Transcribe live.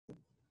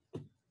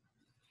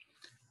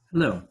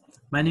Hello,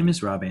 my name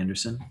is Rob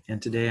Anderson,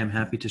 and today I'm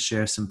happy to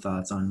share some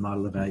thoughts on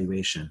model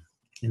evaluation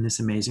in this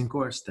amazing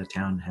course that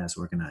Town has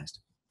organized.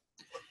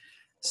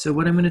 So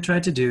what I'm going to try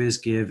to do is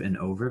give an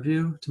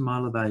overview to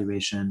model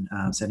evaluation,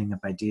 setting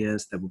up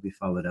ideas that will be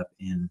followed up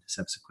in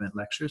subsequent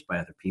lectures by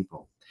other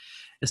people,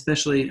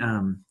 especially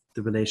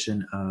the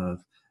relation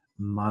of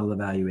model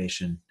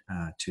evaluation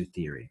to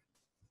theory.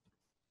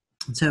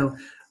 So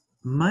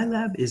my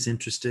lab is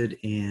interested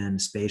in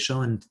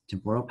spatial and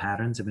temporal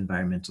patterns of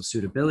environmental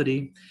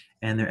suitability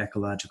and their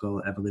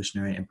ecological,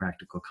 evolutionary, and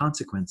practical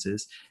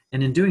consequences.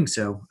 And in doing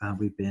so,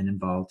 we've been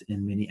involved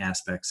in many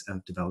aspects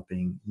of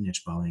developing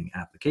niche modeling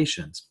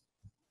applications.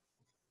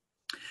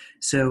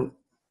 So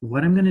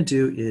what I'm going to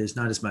do is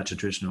not as much a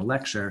traditional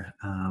lecture,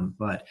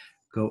 but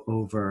go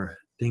over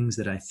things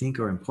that I think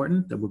are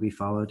important that will be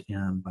followed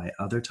by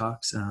other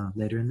talks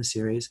later in the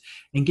series,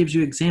 and gives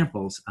you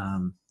examples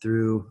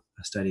through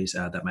studies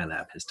that my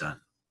lab has done.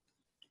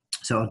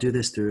 So I'll do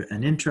this through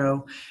an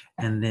intro,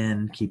 and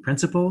then key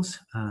principles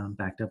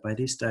backed up by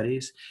these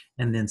studies,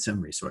 and then some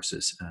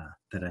resources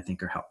that I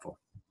think are helpful.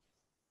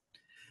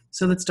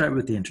 So let's start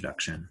with the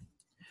introduction.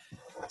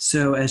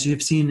 So as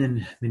you've seen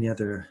in many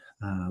other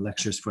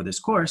lectures for this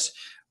course,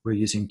 we're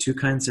using two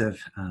kinds of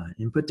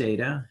input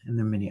data, and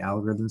there are many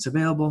algorithms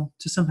available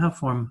to somehow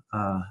form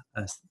a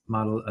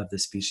model of the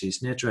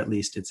species niche, or at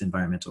least its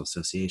environmental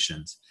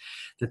associations,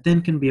 that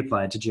then can be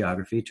applied to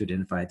geography to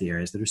identify the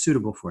areas that are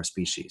suitable for a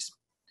species.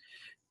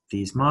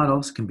 These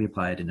models can be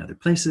applied in other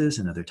places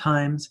and other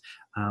times,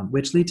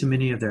 which lead to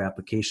many of their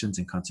applications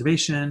in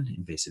conservation,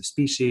 invasive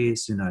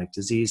species, zoonotic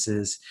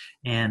diseases,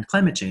 and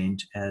climate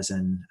change as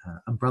an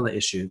umbrella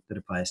issue that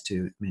applies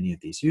to many of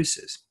these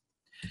uses.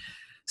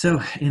 So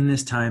in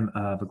this time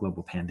of a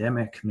global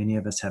pandemic, many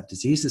of us have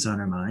diseases on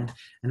our mind.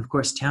 And of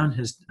course, Town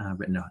has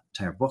written an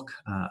entire book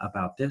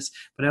about this,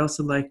 but I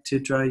also like to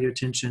draw your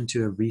attention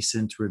to a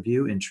recent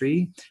review in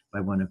Tree by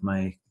one of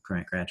my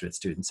current graduate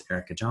students,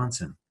 Erica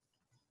Johnson.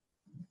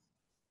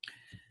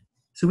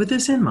 So with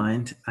this in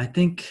mind, I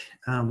think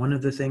one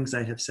of the things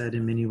I have said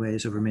in many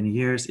ways over many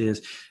years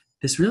is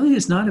this really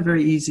is not a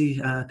very easy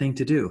thing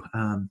to do,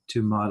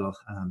 to model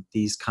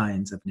these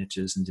kinds of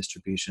niches and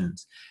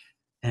distributions.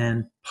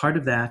 And part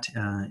of that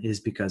is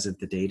because of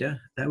the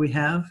data that we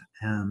have.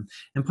 And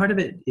part of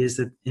it is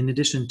that in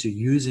addition to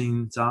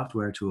using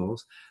software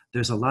tools,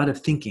 there's a lot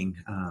of thinking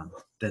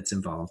that's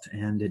involved.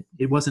 And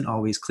it wasn't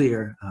always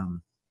clear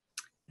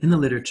in the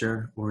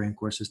literature or in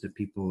courses that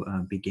people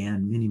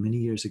began many, many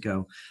years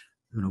ago,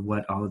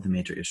 what all of the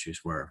major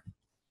issues were.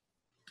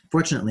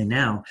 Fortunately,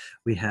 now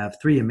we have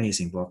three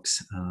amazing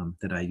books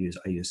that I use.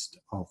 I used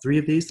all three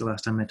of these the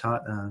last time I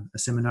taught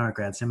a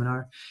grad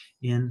seminar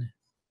in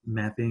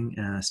mapping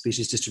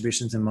species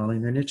distributions and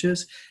modeling their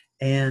niches,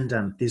 and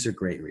these are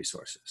great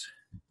resources.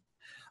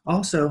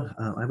 Also,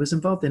 I was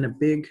involved in a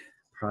big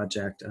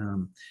project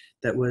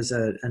that was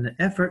an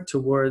effort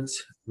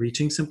towards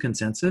reaching some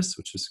consensus,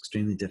 which was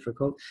extremely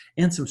difficult,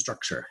 and some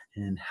structure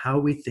in how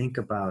we think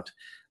about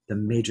the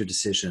major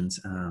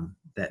decisions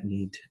that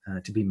need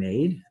to be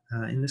made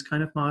in this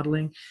kind of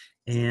modeling,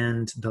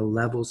 and the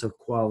levels of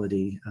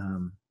quality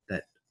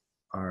that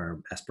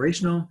are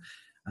aspirational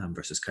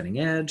versus cutting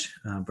edge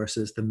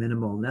versus the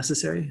minimal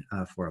necessary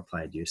for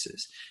applied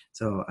uses.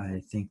 So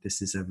I think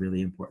this is a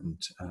really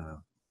important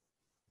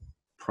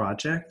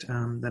project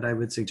that I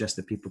would suggest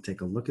that people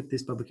take a look at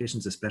these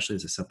publications, especially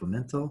as a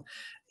supplemental,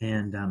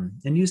 and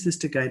use this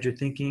to guide your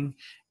thinking,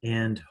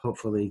 and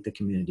hopefully the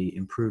community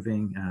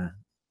improving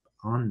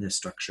on this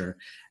structure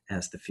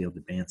as the field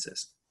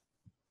advances.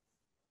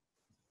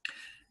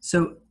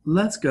 So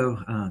let's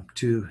go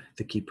to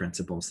the key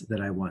principles that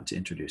I want to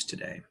introduce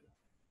today.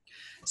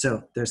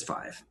 So there's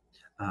five: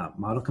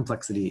 model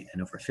complexity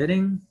and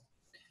overfitting,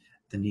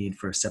 the need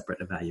for separate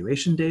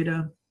evaluation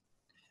data,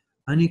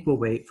 unequal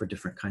weight for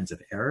different kinds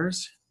of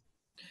errors,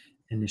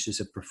 and issues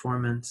of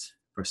performance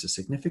versus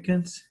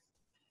significance,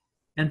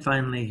 and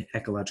finally,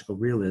 ecological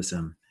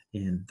realism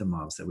in the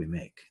models that we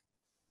make.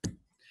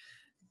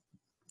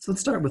 So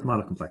let's start with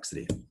model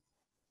complexity.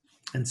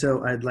 And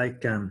so I'd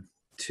like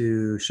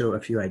to show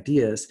a few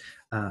ideas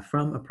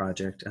from a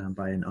project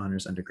by an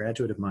honors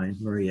undergraduate of mine,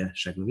 Maria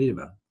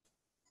Shaglovitova.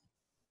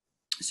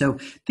 So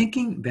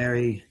thinking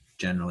very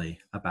generally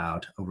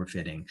about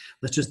overfitting,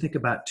 let's just think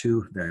about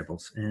two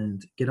variables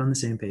and get on the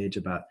same page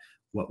about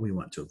what we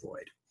want to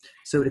avoid.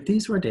 So if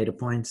these were data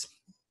points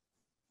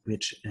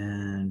which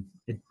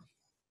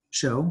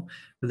show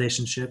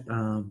relationship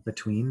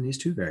between these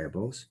two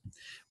variables,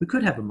 we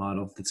could have a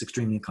model that's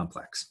extremely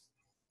complex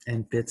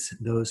and fits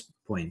those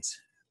points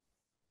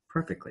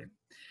perfectly.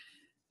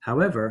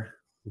 However,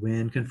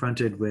 when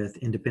confronted with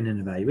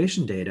independent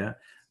evaluation data,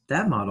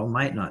 that model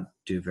might not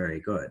do very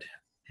good.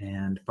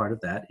 And part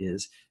of that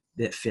is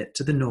that fit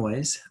to the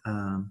noise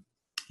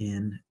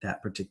in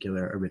that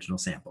particular original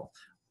sample,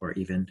 or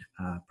even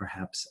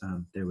perhaps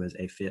there was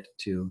a fit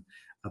to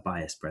a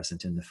bias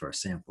present in the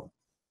first sample.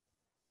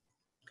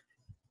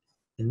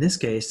 In this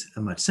case,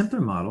 a much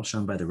simpler model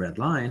shown by the red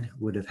line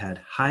would have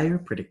had higher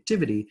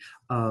predictivity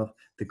of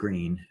the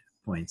green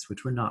points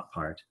which were not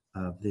part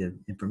of the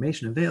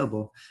information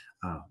available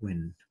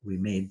when we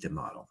made the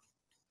model.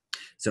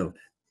 So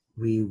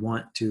we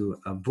want to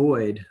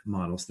avoid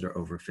models that are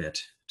overfit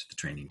to the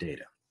training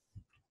data.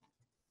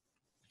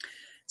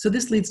 So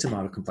this leads to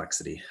model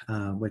complexity,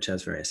 which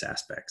has various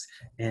aspects.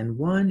 And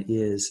one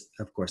is,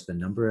 of course, the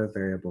number of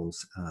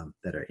variables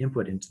that are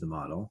input into the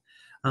model.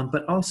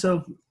 But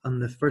also, on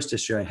the first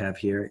issue I have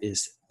here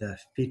is the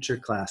feature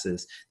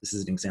classes. This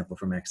is an example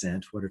from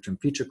Accent, what are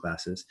termed feature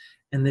classes.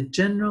 And the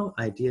general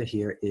idea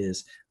here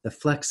is the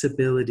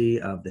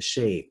flexibility of the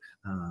shape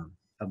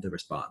of the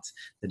response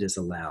that is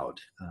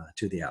allowed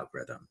to the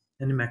algorithm.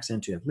 And in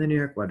Accent, you have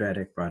linear,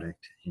 quadratic,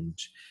 product,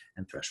 hinge,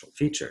 and threshold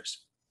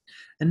features.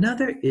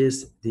 Another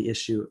is the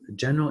issue,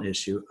 general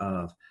issue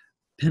of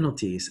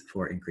penalties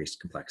for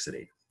increased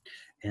complexity.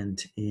 And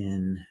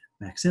in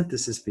Maxent,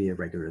 this is via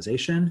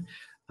regularization.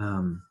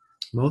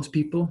 Most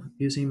people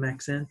using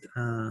Maxent,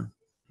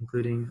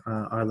 including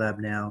our lab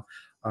now,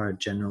 are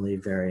generally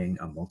varying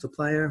a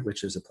multiplier,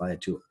 which is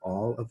applied to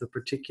all of the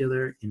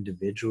particular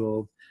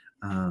individual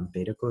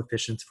beta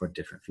coefficients for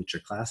different feature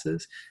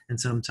classes. And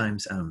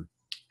sometimes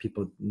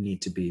people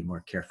need to be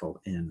more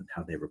careful in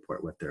how they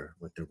report what they're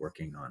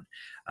working on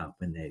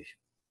when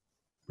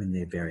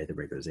they vary the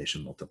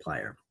regularization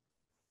multiplier.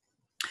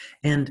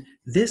 And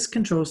this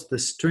controls the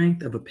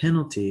strength of a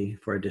penalty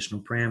for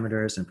additional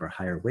parameters and for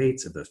higher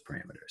weights of those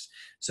parameters.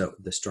 So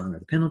the stronger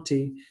the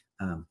penalty,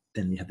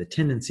 then you have the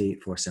tendency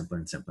for simpler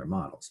and simpler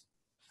models.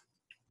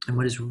 And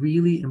what is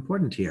really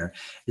important here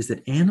is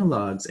that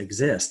analogs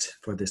exist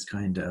for this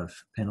kind of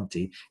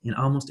penalty in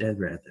almost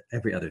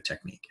every other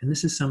technique. And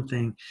this is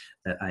something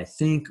that I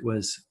think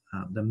was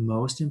the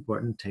most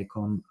important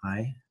take-home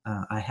I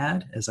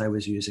had as I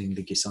was using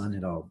the Guisan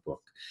et al.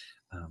 Book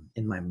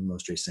in my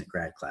most recent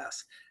grad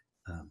class,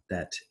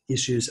 that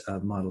issues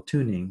of model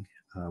tuning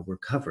were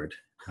covered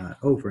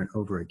over and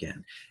over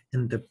again.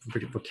 And the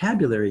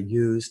vocabulary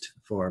used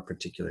for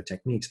particular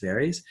techniques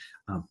varies,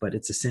 but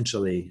it's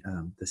essentially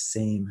the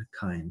same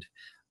kind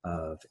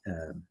of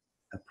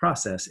a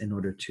process in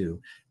order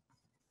to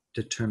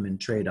determine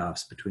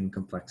trade-offs between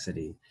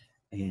complexity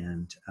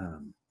and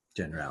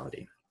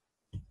generality.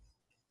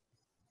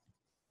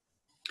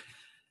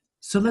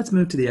 So let's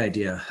move to the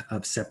idea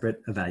of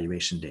separate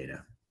evaluation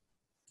data.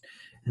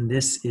 And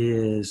this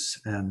is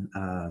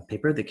a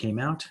paper that came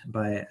out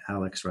by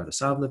Alex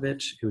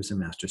Radosavljevic, who was a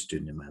master's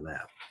student in my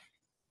lab.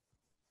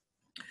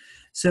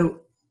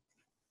 So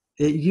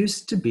it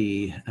used to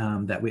be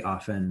that we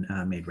often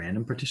made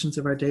random partitions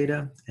of our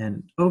data,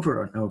 and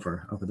over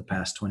the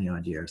past 20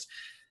 odd years,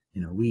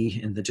 you know, we,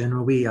 in the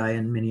general I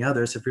and many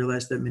others have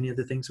realized that many of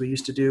the things we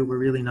used to do were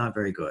really not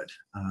very good.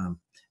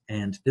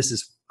 And this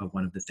is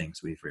one of the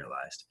things we've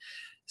realized.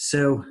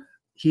 So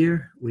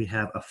here we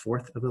have a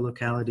fourth of the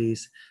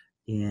localities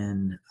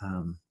in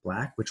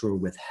black, which were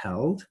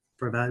withheld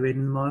for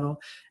evaluating the model,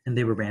 and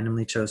they were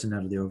randomly chosen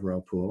out of the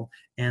overall pool,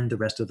 and the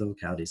rest of the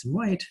localities in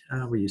white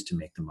were used to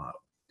make the model.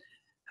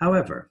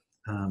 However,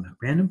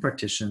 random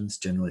partitions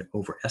generally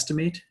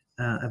overestimate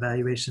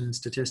evaluation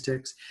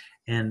statistics,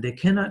 and they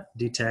cannot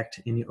detect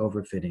any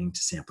overfitting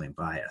to sampling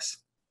bias,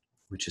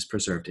 which is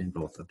preserved in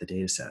both of the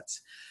data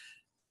sets.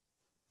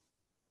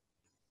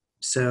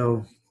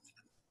 So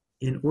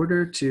in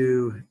order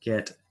to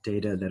get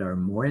data that are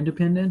more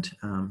independent,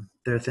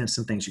 there are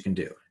some things you can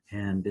do.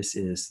 And this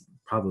is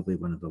probably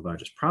one of the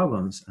largest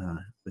problems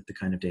with the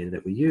kind of data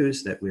that we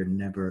use, that we're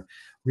never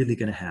really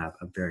going to have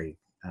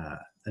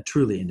a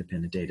truly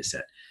independent data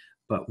set.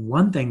 But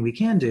one thing we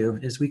can do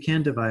is we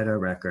can divide our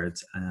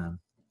records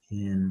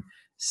in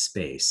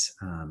space.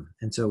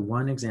 And so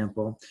one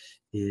example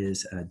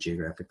is a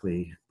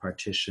geographically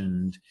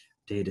partitioned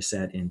data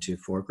set into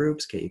 4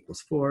 groups, k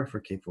equals 4 for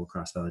k-fold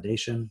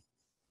cross-validation.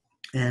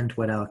 And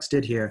what Alex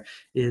did here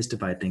is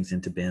divide things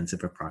into bins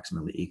of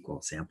approximately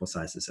equal sample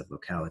sizes of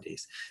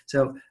localities.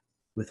 So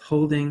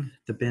withholding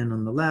the bin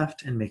on the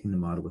left and making the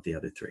model with the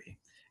other 3,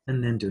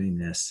 and then doing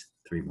this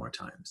 3 more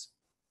times.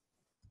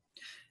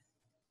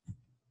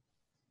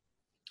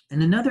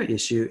 And another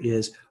issue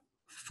is,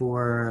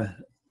 for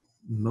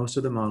most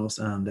of the models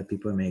that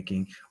people are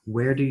making,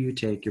 where do you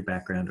take your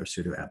background or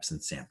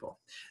pseudo-absence sample?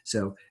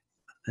 So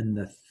in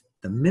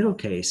the middle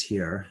case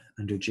here,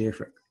 under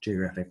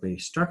geographically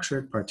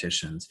structured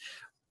partitions,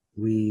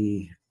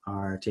 we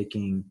are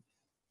taking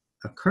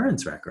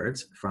occurrence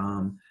records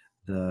from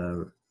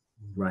the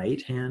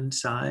right-hand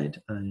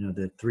side,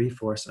 the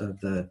 3/4 of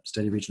the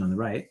study region on the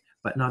right,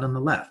 but not on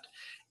the left.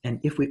 And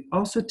if we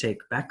also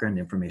take background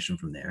information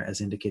from there,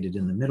 as indicated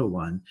in the middle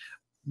one,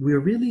 we're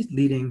really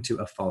leading to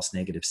a false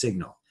negative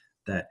signal,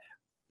 that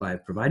by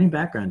providing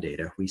background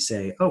data, we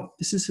say, oh,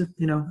 this is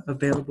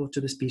available to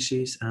the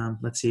species.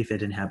 Let's see if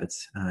it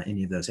inhabits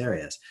any of those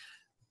areas.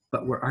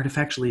 But we're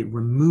artifactually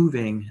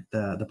removing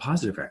the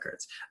positive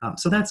records.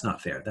 So that's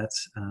not fair.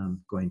 That's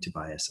going to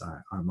bias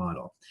our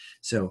model.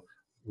 So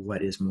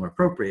what is more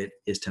appropriate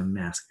is to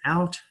mask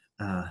out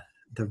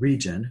the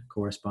region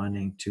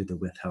corresponding to the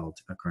withheld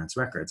occurrence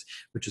records,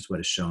 which is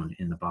what is shown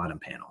in the bottom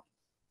panel.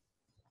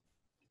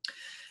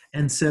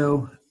 And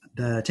so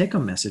the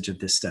take-home message of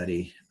this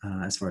study,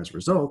 as far as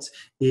results,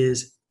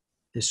 is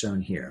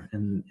shown here,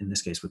 and in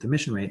this case with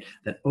emission rate,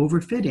 that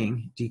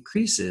overfitting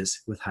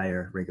decreases with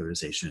higher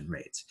regularization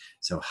rates.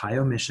 So high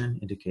omission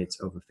indicates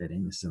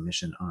overfitting. This is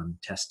omission on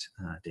test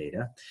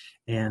data,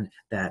 and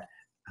that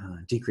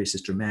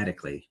decreases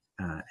dramatically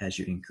as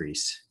you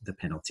increase the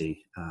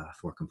penalty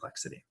for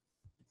complexity.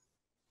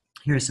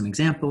 Here are some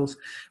examples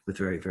with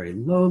very, very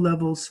low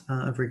levels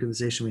of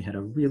regularization. We had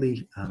a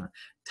really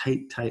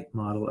tight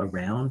model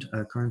around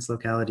occurrence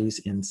localities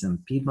in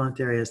some Piedmont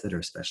areas that are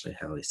especially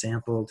heavily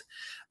sampled.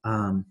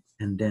 And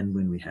then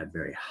when we had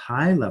very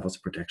high levels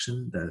of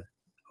protection, the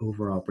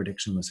overall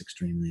prediction was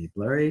extremely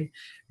blurry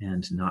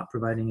and not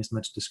providing as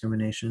much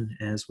discrimination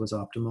as was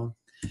optimal.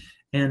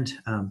 And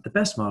the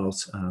best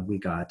models we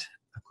got,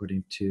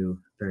 according to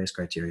various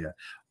criteria,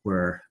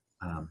 were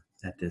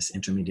at this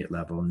intermediate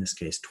level, in this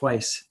case,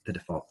 twice the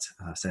default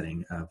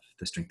setting of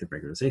the strength of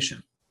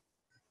regularization.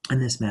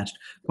 And this matched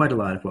quite a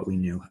lot of what we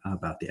knew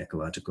about the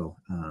ecological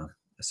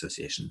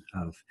association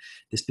of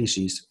the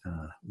species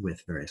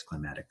with various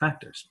climatic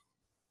factors.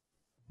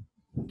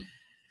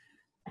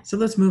 So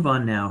let's move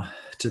on now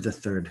to the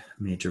third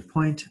major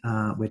point,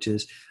 which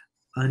is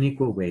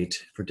unequal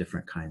weight for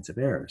different kinds of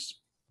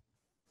errors.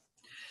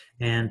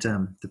 And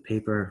the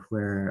paper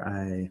where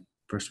I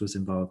first was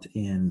involved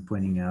in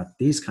pointing out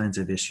these kinds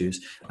of issues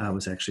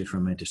was actually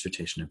from my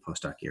dissertation and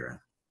postdoc era.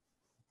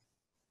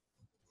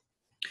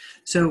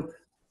 So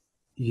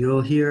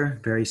you'll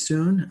hear very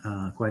soon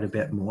quite a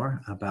bit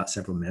more about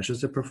several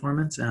measures of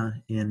performance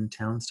in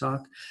Town's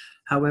talk.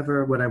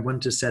 However, what I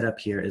wanted to set up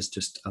here is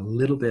just a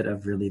little bit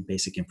of really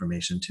basic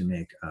information to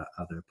make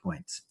other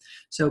points.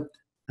 So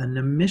an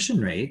emission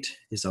rate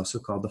is also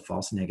called the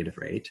false negative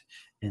rate,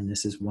 and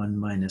this is 1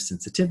 minus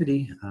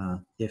sensitivity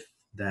if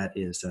that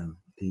is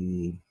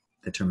the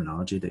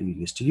terminology that you're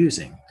used to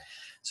using.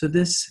 So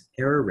this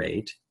error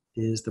rate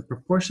is the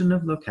proportion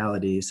of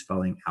localities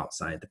falling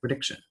outside the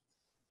prediction.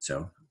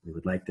 So we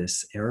would like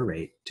this error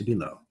rate to be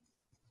low.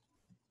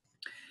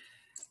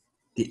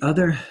 The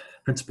other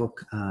principal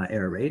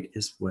error rate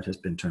is what has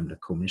been termed a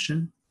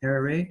commission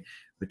error rate,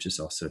 which is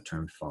also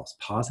termed false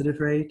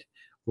positive rate,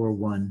 or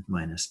 1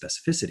 minus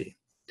specificity.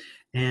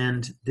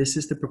 And this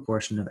is the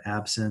proportion of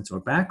absence or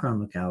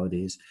background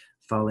localities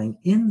falling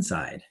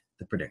inside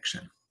the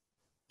prediction.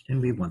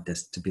 And we want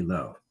this to be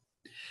low.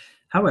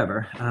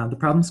 However, the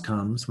problems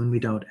comes when we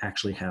don't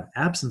actually have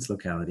absence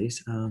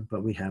localities,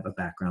 but we have a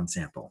background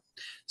sample.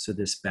 So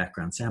this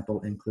background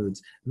sample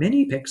includes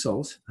many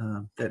pixels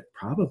that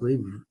probably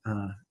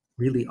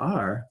really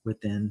are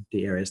within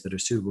the areas that are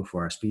suitable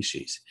for our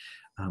species.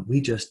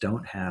 We just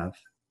don't have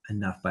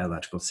enough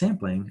biological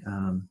sampling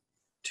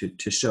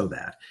to show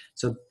that.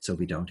 So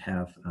we don't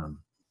have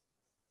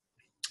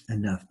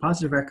enough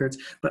positive records,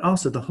 but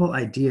also the whole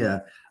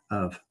idea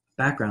of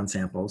background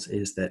samples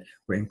is that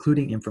we're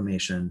including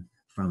information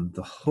from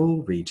the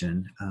whole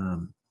region,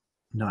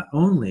 not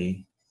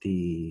only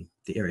the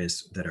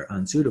areas that are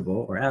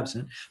unsuitable or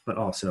absent, but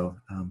also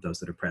those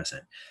that are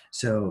present.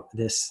 So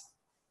this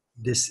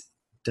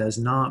does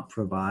not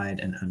provide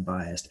an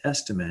unbiased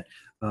estimate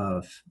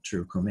of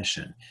true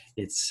commission.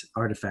 It's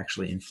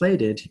artifactually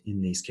inflated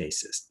in these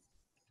cases.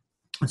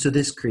 And so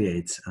this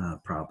creates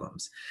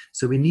problems.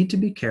 So we need to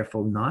be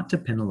careful not to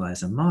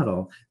penalize a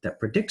model that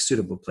predicts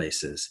suitable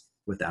places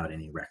without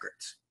any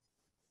records.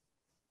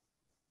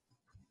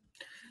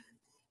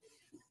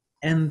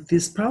 And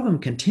this problem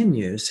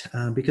continues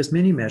because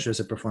many measures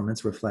of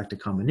performance reflect a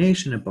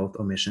combination of both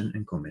omission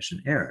and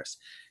commission errors.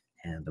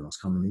 And the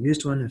most commonly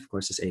used one, of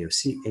course, is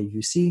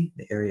AUC,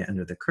 the area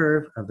under the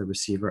curve of the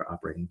receiver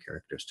operating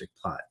characteristic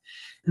plot.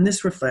 And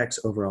this reflects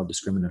overall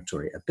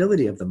discriminatory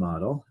ability of the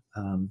model,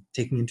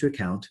 taking into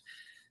account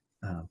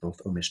both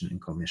omission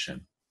and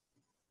commission.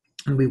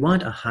 And we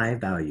want a high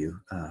value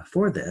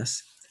for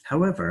this.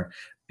 However,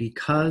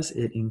 because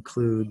it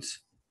includes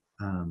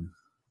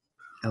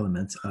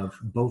elements of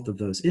both of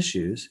those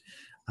issues,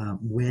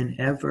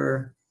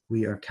 whenever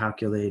we are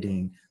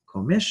calculating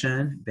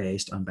commission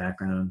based on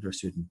background or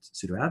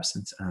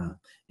pseudo-absence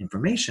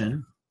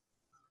information,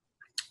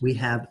 we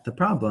have the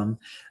problem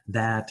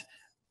that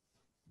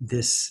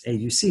this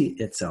AUC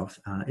itself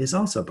is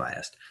also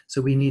biased. So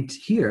we need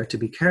here to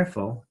be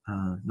careful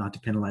not to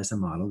penalize a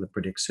model that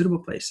predicts suitable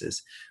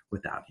places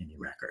without any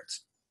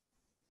records.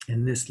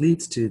 And this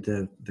leads to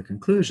the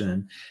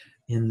conclusion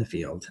in the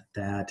field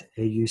that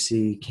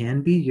AUC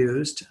can be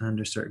used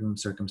under certain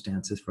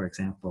circumstances, for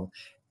example,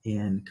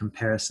 in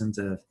comparisons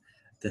of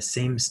the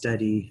same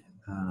study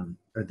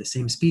or the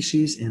same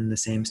species in the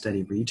same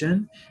study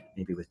region,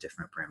 maybe with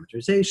different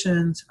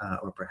parameterizations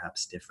or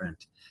perhaps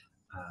different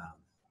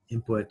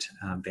input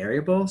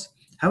variables.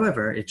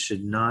 However, it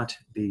should not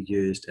be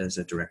used as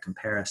a direct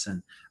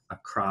comparison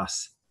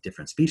across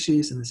different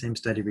species in the same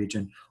study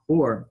region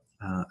or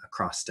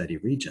across study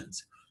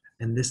regions.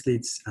 And this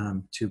leads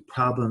to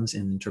problems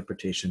in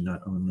interpretation,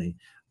 not only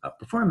of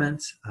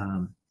performance,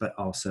 but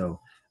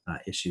also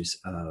issues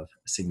of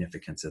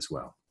significance as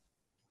well.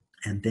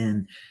 And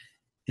then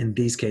in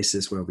these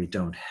cases where we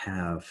don't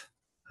have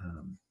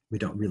we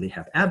don't really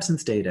have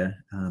absence data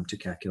to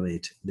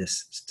calculate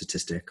this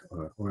statistic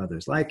or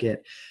others like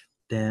it,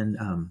 then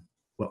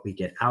what we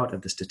get out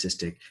of the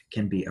statistic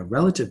can be a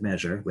relative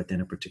measure within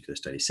a particular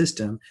study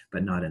system,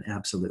 but not an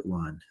absolute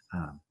one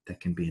that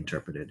can be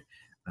interpreted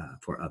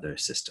for other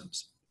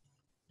systems.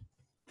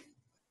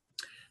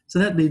 So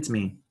that leads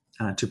me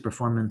to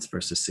performance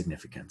versus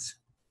significance.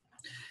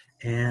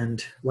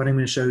 And what I'm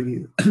going to show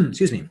you,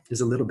 excuse me,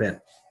 is a little bit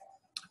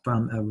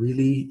from a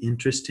really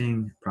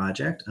interesting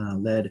project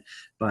led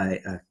by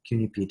a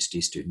CUNY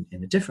PhD student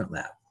in a different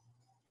lab.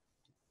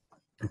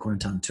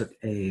 Corentin took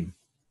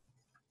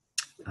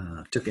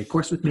a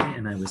course with me,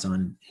 and I was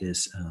on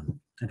his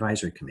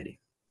advisory committee.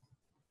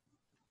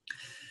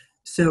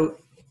 So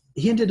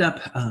he ended up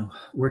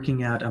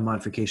working out a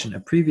modification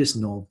of previous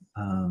null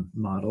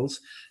models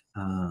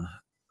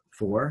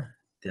for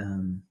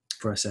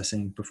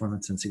assessing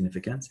performance and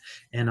significance,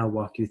 and I'll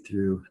walk you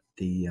through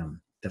the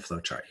flow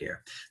chart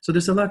here. So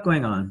there's a lot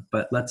going on,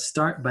 but let's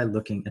start by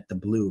looking at the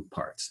blue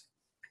parts.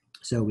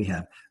 So we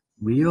have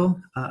real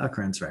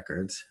occurrence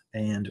records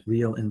and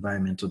real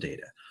environmental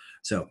data.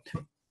 So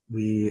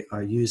we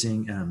are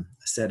using a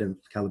set of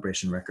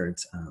calibration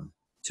records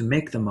to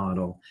make the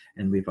model,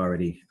 and we've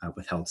already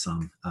withheld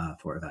some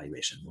for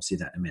evaluation. We'll see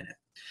that in a minute.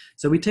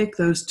 So we take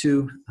those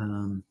two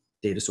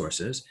data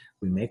sources,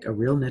 we make a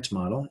real niche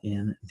model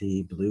in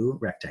the blue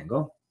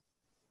rectangle,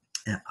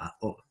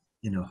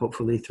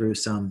 hopefully through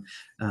some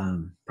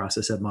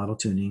process of model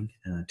tuning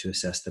to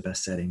assess the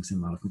best settings and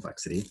model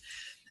complexity.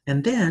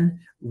 And then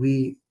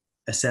we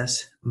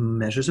assess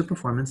measures of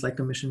performance like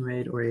emission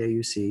rate or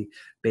AUC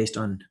based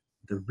on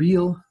the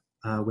real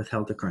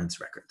withheld occurrence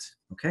records,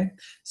 okay?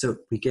 So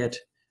we get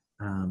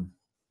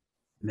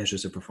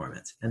measures of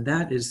performance, and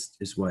that is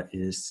what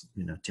is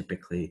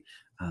typically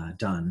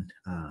done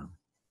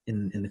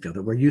in the field,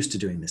 that we're used to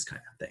doing this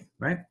kind of thing,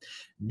 right?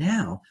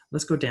 Now,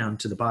 let's go down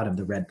to the bottom,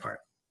 the red part.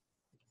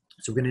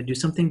 So we're going to do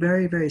something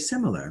very, very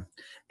similar,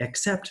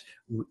 except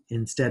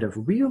instead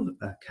of real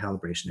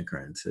calibration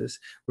occurrences,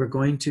 we're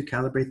going to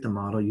calibrate the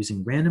model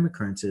using random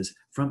occurrences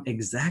from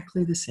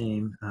exactly the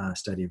same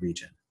study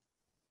region.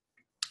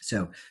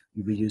 So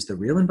we use the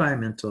real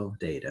environmental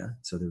data,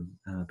 so the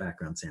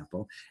background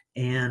sample,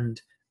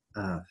 and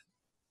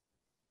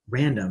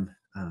random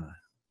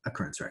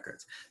occurrence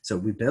records. So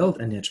we build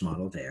a niche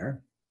model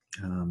there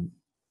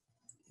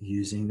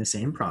using the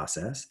same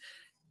process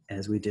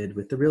as we did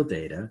with the real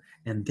data.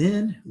 And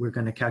then we're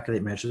going to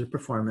calculate measures of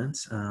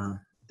performance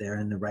there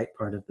in the right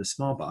part of the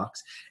small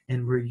box.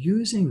 And we're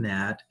using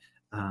that,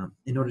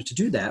 in order to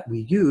do that,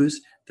 we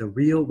use the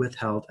real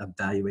withheld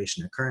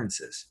evaluation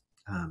occurrences,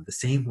 the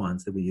same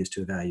ones that we use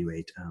to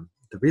evaluate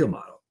the real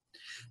model.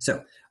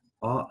 So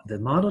the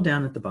model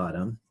down at the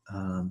bottom,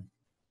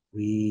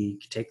 we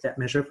take that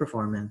measure of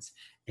performance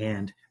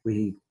and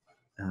we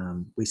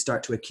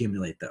start to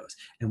accumulate those.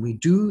 And we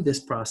do this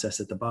process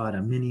at the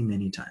bottom many,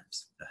 many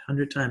times,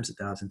 100 times,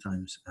 1,000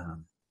 times,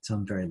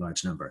 some very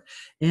large number.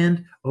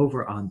 And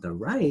over on the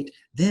right,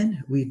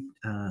 then we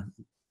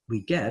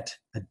get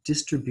a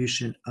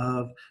distribution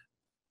of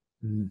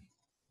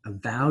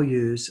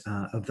values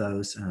of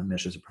those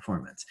measures of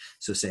performance.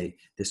 So say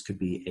this could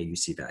be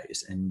AUC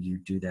values, and you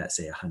do that,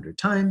 say 100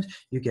 times,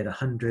 you get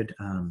 100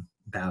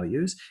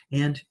 values,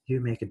 and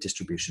you make a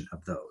distribution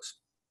of those.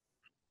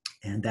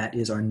 And that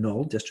is our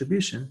null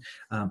distribution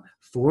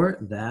for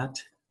that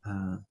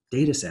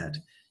data set,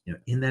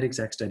 in that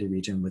exact study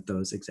region with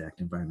those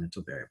exact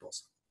environmental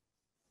variables.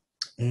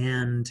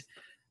 And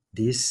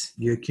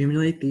you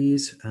accumulate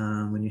these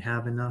when you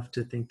have enough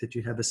to think that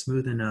you have a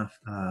smooth enough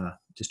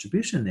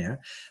distribution there,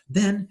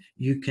 then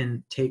you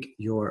can take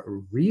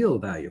your real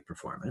value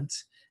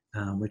performance,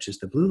 which is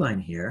the blue line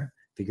here,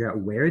 figure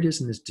out where it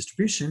is in this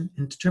distribution,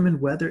 and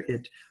determine whether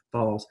it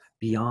falls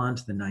beyond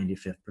the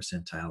 95th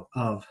percentile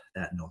of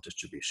that null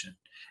distribution.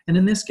 And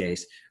in this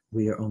case,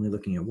 we are only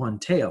looking at one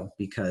tail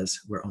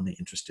because we're only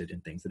interested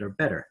in things that are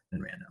better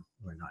than random.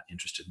 We're not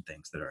interested in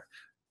things that are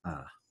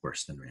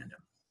worse than random.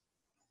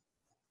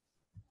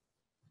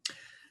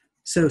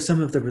 So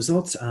some of the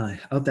results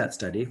of that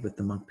study with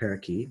the monk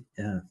parakeet,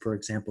 for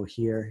example,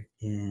 here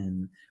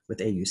with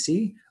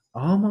AUC,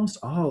 almost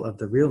all of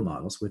the real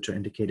models, which are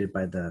indicated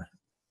by the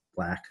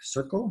black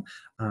circle,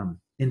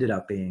 ended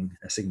up being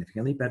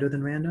significantly better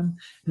than random.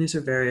 And these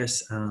are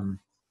various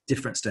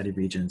different study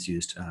regions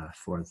used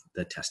for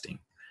the testing.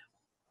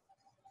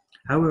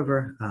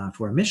 However,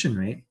 for emission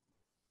rate,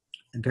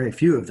 very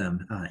few of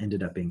them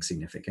ended up being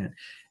significant.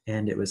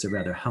 And it was a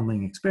rather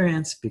humbling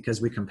experience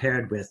because we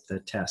compared with the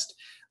test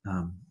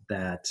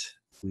that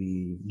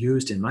we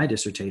used in my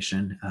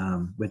dissertation,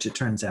 which it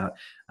turns out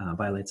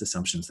violates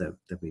assumptions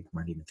that we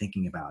weren't even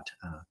thinking about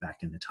back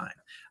in the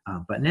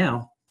time. But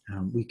now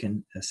we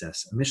can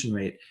assess emission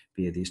rate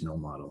via these null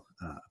model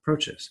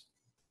approaches.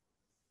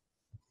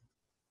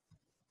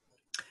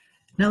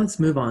 Now let's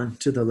move on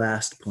to the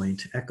last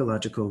point,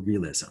 ecological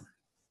realism.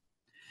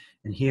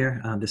 And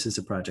here, this is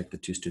a project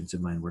that two students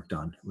of mine worked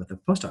on with a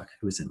postdoc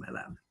who was in my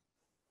lab.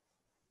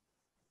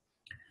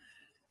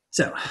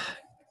 So,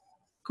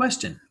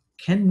 question,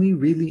 can we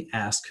really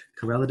ask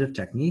correlative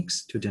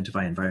techniques to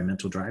identify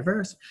environmental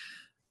drivers?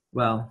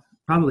 Well,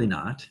 probably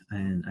not.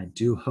 And I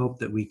do hope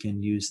that we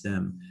can use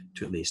them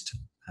to at least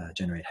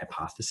generate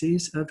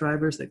hypotheses of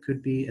drivers that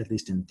could be, at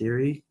least in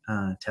theory,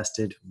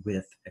 tested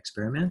with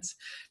experiments.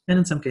 And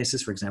in some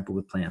cases, for example,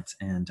 with plants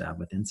and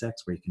with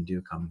insects, where you can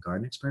do common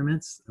garden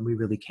experiments, we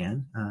really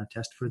can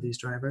test for these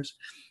drivers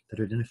that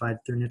are identified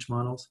through niche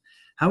models.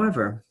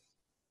 However,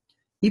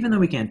 even though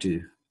we can't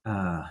do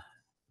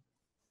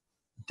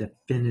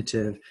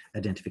definitive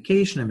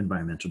identification of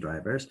environmental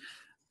drivers,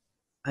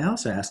 I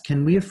also ask,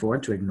 can we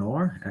afford to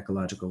ignore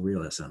ecological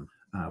realism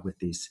with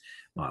these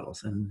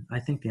models? And I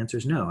think the answer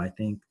is no. I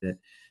think that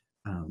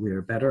we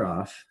are better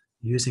off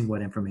using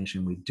what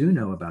information we do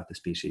know about the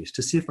species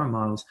to see if our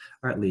models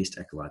are at least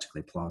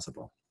ecologically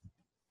plausible.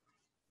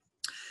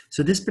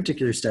 So this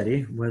particular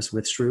study was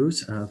with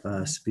shrews of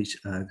a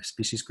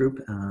species group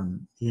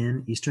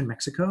in eastern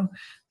Mexico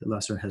that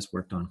Lusser has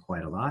worked on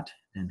quite a lot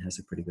and has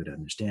a pretty good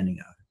understanding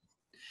of.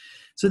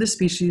 So this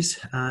species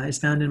is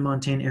found in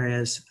montane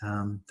areas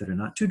that are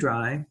not too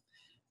dry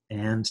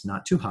and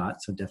not too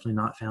hot, so definitely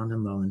not found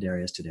in lowland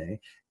areas today,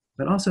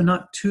 but also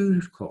not too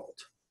cold.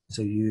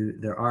 So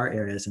there are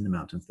areas in the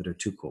mountains that are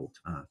too cold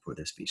for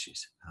this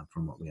species,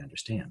 from what we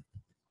understand.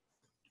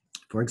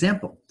 For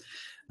example,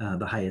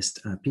 the highest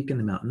peak in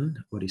the mountain,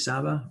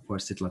 Orizaba or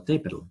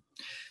Citlaltépetl.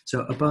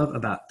 So above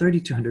about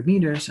 3,200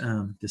 meters,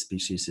 this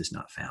species is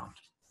not found.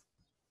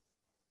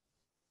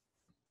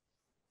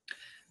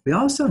 We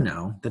also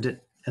know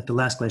that at the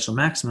last glacial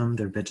maximum,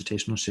 there are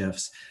vegetational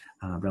shifts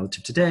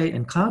relative to today,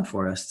 and cloud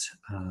forests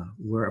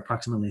were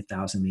approximately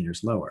 1,000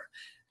 meters lower.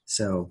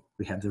 So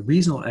we have the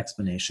reasonable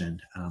explanation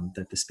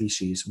that the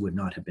species would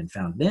not have been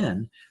found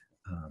then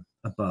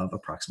above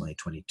approximately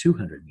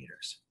 2,200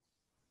 meters.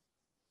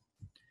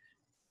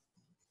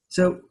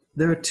 So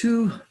there are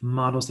two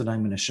models that I'm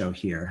going to show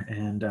here,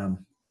 and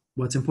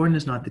what's important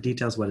is not the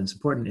details. What is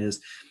important is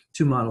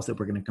two models that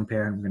we're going to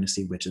compare, and we're going to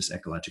see which is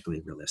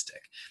ecologically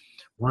realistic.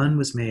 One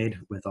was made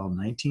with all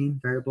 19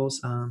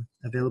 variables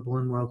available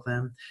in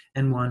WorldClim,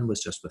 and one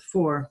was just with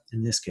 4,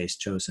 in this case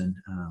chosen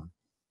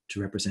to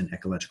represent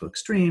ecological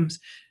extremes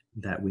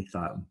that we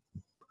thought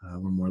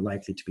were more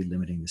likely to be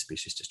limiting the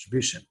species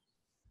distribution.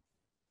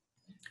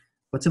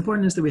 What's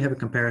important is that we have a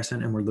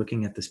comparison and we're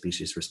looking at the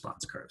species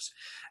response curves.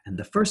 And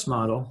the first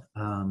model,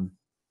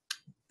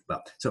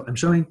 so I'm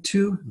showing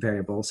two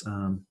variables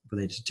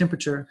related to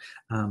temperature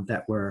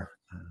that were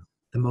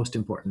the most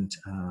important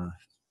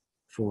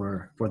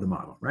for the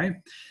model, right?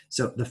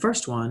 So the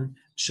first one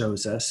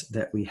shows us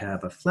that we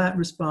have a flat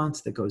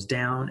response that goes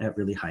down at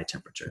really high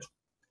temperatures.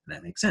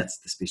 That makes sense.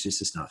 The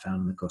species is not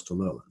found in the coastal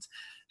lowlands.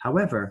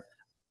 However,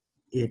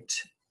 it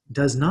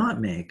does not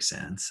make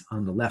sense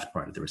on the left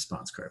part of the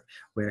response curve,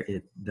 where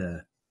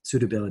the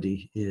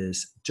suitability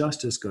is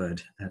just as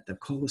good at the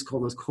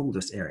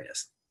coldest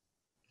areas.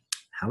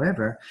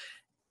 However,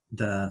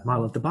 the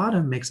model at the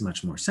bottom makes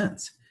much more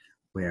sense,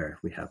 where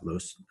we have low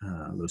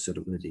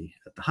suitability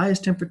at the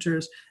highest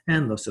temperatures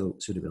and low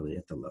suitability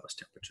at the lowest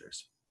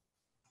temperatures.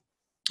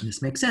 And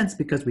this makes sense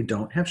because we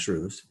don't have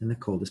shrews in the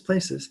coldest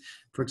places,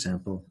 for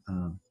example,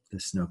 the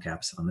snow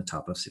caps on the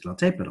top of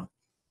Citlaltépetl.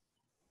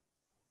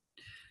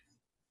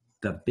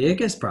 The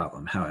biggest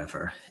problem,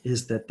 however,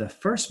 is that the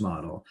first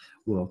model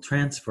will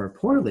transfer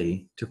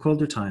poorly to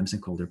colder times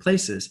and colder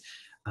places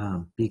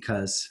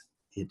because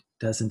it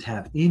doesn't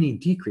have any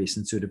decrease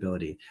in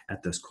suitability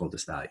at those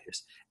coldest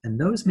values. And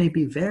those may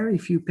be very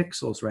few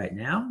pixels right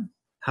now.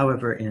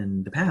 However,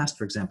 in the past,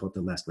 for example, at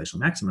the last glacial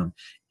maximum,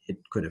 it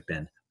could have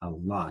been a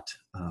lot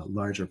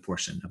larger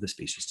portion of the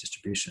species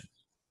distribution.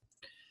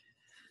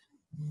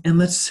 And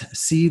let's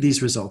see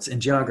these results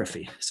in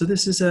geography. So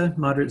this is a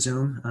moderate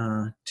zoom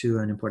to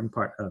an important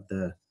part of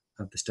the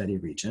study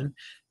region.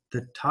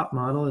 The top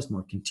model is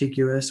more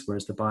contiguous,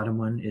 whereas the bottom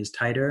one is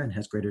tighter and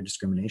has greater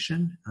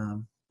discrimination,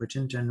 which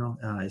in general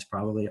is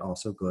probably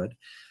also good.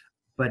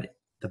 But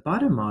the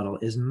bottom model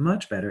is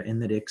much better in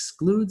that it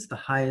excludes the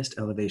highest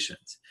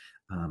elevations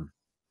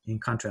in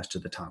contrast to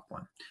the top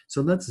one.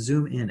 So let's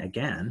zoom in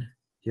again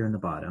here in the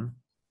bottom,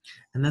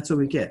 and that's what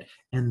we get.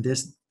 And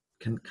this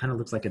kind of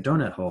looks like a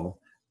donut hole.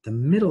 The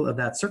middle of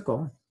that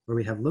circle, where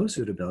we have low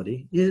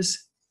suitability,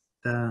 is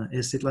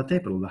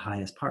Citlaltépetl, the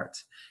highest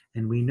parts.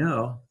 And we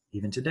know,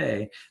 even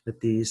today, that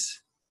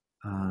these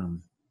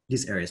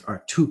areas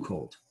are too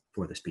cold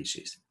for the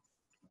species.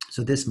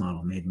 So this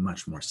model made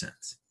much more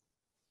sense.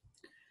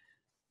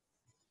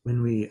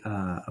 When we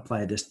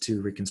apply this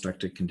to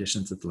reconstructed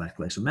conditions at the last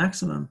glacial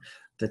maximum,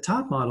 the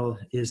top model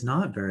is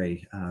not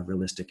very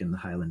realistic in the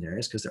highland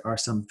areas because there are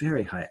some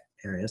very high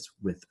areas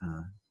with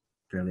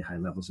fairly high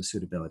levels of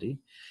suitability.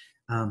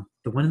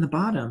 The one in the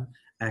bottom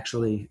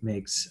actually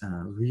makes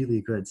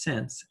really good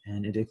sense,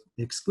 and it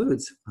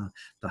excludes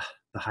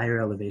the higher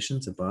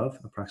elevations above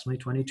approximately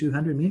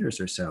 2,200 meters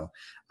or so.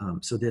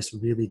 So this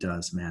really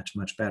does match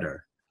much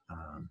better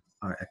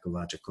our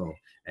ecological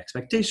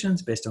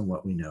expectations based on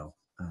what we know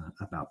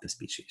about the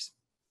species.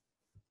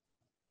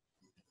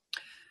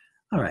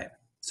 All right,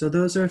 so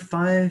those are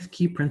 5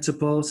 key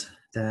principles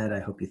that I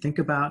hope you think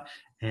about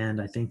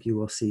and I think you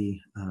will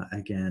see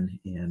again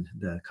in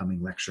the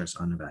coming lectures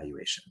on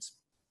evaluations.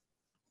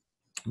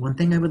 One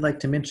thing I would like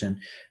to mention,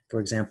 for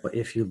example,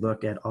 if you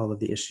look at all of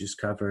the issues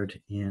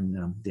covered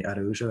in the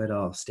Araujo et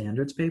al.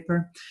 Standards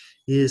paper,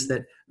 is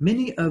that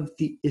many of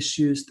the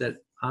issues that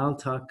I'll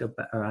talk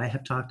about, or I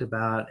have talked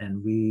about,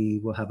 and we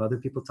will have other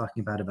people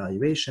talking about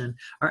evaluation,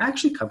 are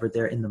actually covered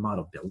there in the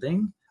model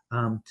building,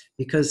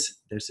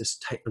 because there's this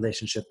tight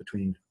relationship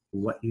between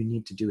what you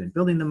need to do in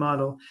building the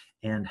model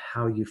and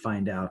how you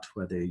find out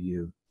whether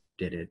you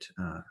did it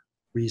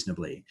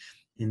reasonably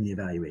in the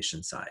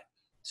evaluation side.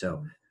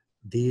 So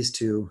these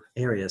two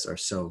areas are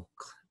so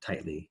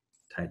tightly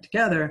tied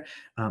together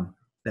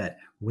that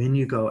when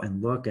you go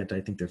and look at, I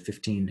think there are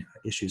 15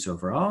 issues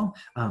overall,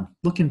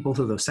 look in both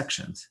of those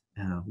sections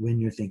when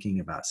you're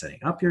thinking about setting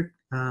up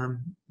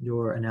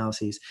your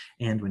analyses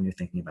and when you're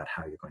thinking about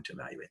how you're going to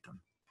evaluate them.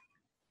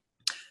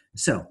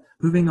 So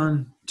moving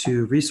on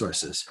to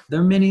resources. There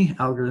are many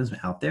algorithms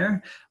out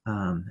there,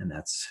 and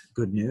that's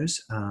good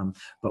news.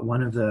 But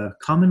one of the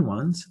common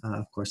ones,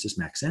 of course, is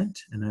Maxent.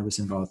 And I was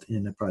involved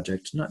in a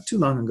project not too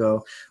long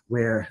ago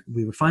where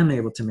we were finally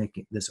able to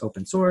make this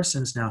open source,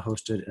 and it's now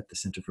hosted at the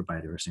Center for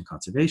Biodiversity and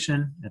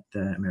Conservation at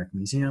the American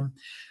Museum.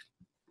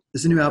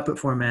 There's a new output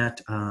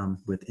format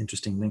with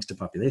interesting links to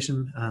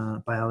population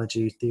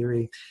biology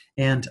theory,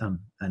 and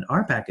an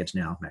R package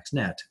now,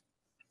 MaxNet,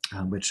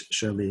 which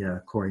surely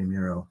Corey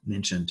Miro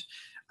mentioned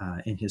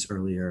in his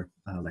earlier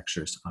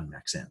lectures on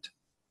Maxent.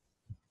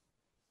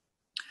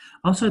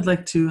 Also, I'd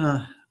like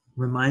to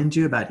remind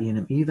you about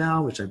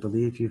ENM2020, which I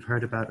believe you've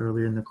heard about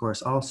earlier in the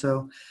course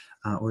also,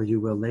 or you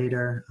will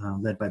later,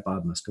 led by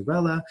Bob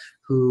Muscarella,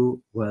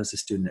 who was a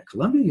student at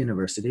Columbia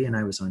University, and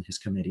I was on his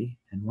committee.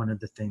 And one of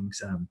the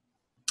things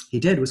he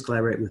did was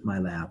collaborate with my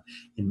lab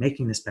in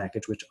making this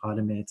package, which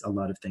automates a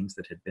lot of things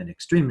that had been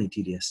extremely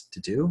tedious to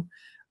do.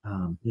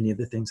 Many of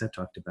the things I've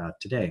talked about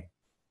today.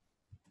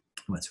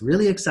 What's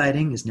really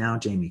exciting is now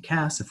Jamie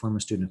Cass, a former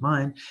student of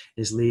mine,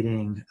 is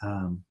leading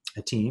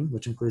a team,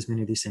 which includes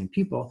many of these same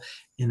people,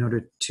 in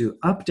order to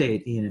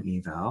update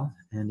ENM2020,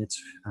 and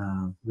it's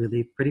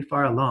really pretty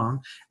far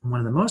along. And one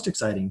of the most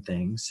exciting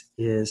things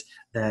is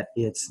that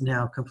it's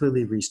now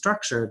completely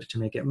restructured to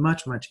make it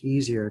much, much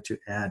easier to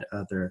add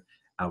other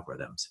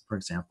algorithms. For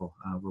example,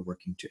 we're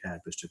working to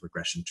add boosted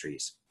regression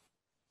trees.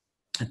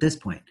 At this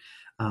point,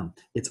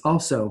 it's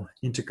also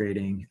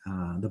integrating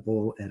the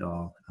Bohl et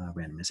al.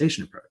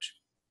 Randomization approach,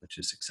 which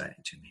is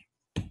exciting to me.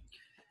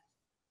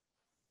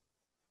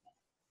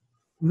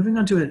 Moving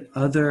on to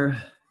other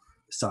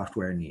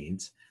software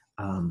needs.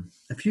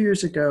 A few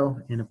years ago,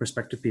 in a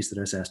perspective piece that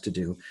I was asked to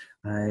do,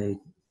 I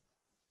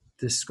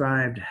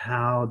described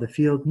how the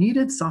field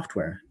needed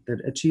software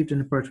that achieved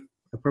an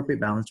appropriate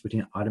balance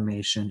between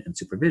automation and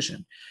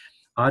supervision.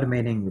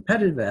 Automating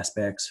repetitive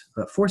aspects,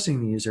 but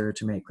forcing the user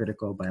to make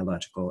critical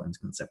biological and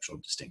conceptual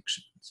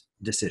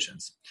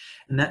decisions.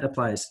 And that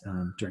applies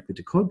directly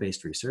to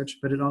code-based research,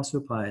 but it also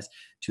applies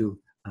to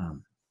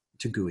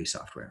GUI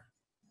software.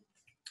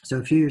 So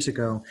a few years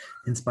ago,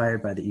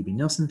 inspired by the E.B.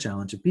 Nilsson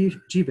Challenge of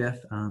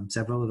GBIF,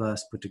 several of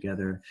us put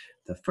together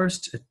the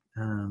first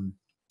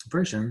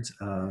versions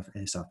of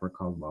a software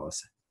called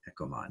Wallace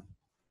EcoMod.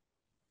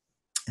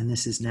 And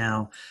this is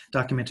now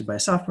documented by a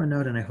software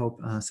node, and I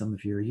hope some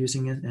of you are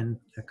using it. And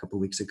a couple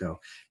weeks ago,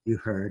 you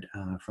heard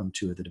from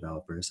two of the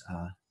developers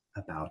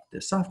about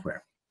this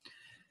software.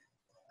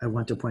 I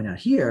want to point out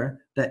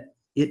here that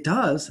it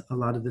does a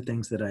lot of the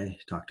things that I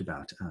talked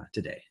about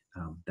today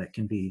that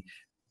can be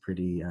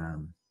pretty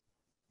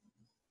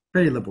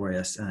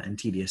laborious and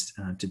tedious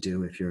to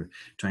do if you're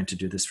trying to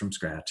do this from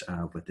scratch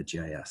with the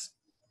GIS.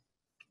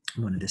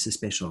 One of this is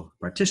spatial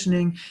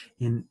partitioning,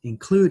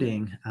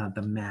 including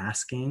the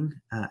masking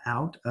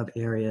out of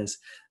areas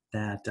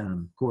that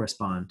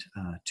correspond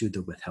to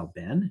the withheld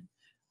bin,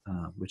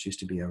 which used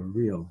to be a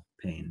real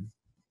pain.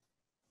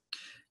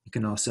 You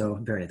can also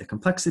vary the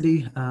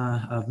complexity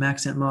of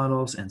Maxent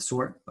models and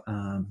sort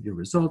your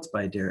results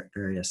by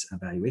various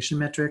evaluation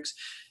metrics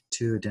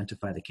to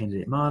identify the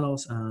candidate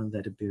models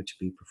that appear to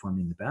be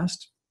performing the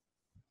best.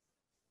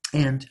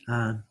 And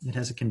it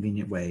has a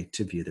convenient way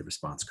to view the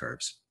response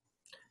curves.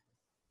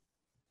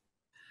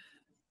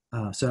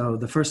 So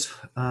the first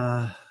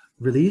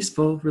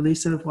full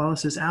release of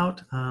Wallace is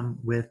out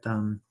with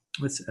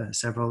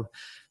several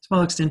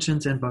small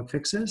extensions and bug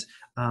fixes.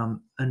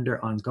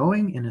 Under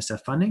ongoing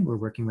NSF funding, we're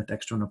working with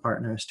external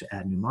partners to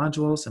add new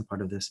modules, and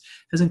part of this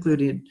has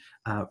included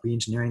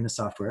re-engineering the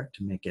software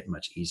to make it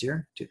much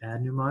easier to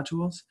add new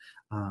modules.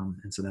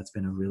 And so that's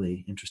been a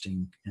really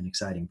interesting and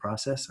exciting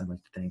process. I'd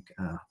like to thank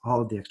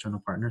all of the external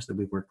partners that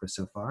we've worked with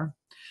so far.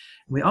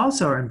 We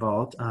also are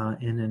involved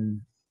in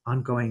an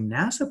ongoing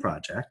NASA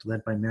project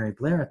led by Mary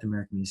Blair at the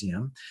American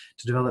Museum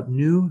to develop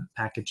new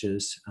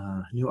packages,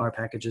 new R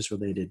packages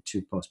related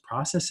to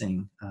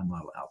post-processing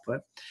model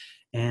output.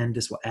 And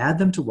this will add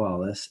them to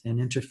Wallace and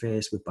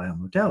interface with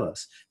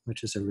Biomodelos,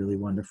 which is a really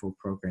wonderful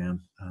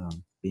program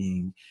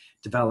being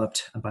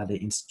developed by the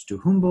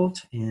Instituto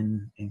Humboldt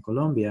in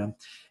Colombia.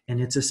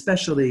 And it's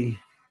especially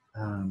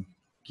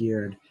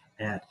geared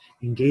at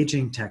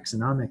engaging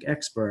taxonomic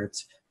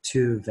experts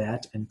to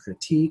vet and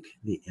critique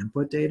the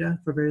input data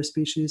for various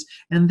species,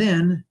 and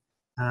then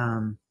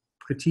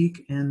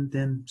critique and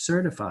then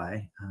certify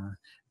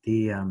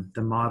the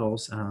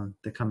models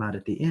that come out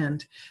at the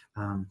end,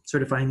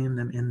 certifying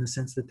them in the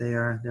sense that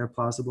they're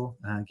plausible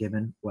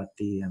given what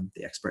the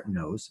expert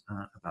knows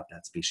about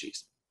that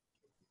species.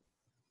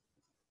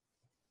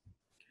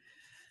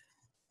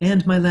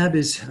 And my lab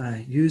is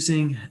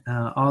using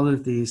all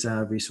of these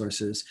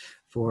resources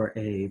for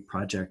a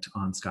project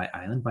on Sky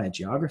Island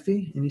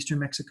biogeography in eastern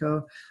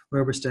Mexico,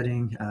 where we're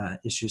studying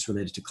issues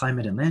related to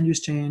climate and land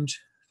use change,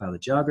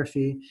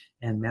 phylogeography,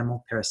 and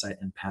mammal, parasite,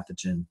 and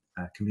pathogen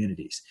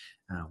communities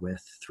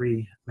with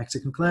 3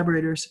 Mexican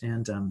collaborators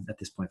and at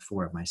this point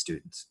 4 of my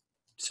students.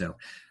 So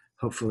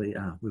hopefully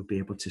we'll be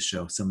able to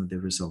show some of the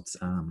results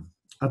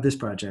of this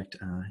project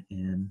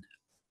in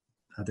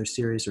other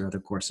series or other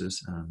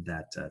courses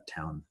that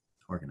town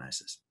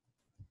organizes.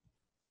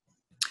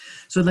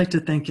 So I'd like to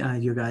thank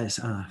you guys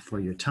for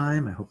your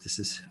time. I hope this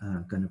is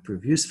going to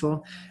prove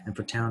useful, and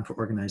for town for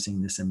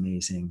organizing this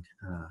amazing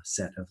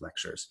set of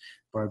lectures,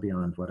 far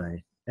beyond what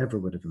I ever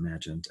would have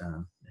imagined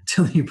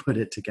until you put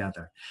it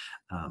together.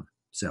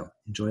 So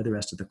enjoy the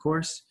rest of the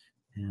course,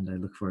 and I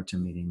look forward to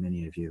meeting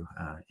many of you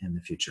in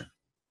the future.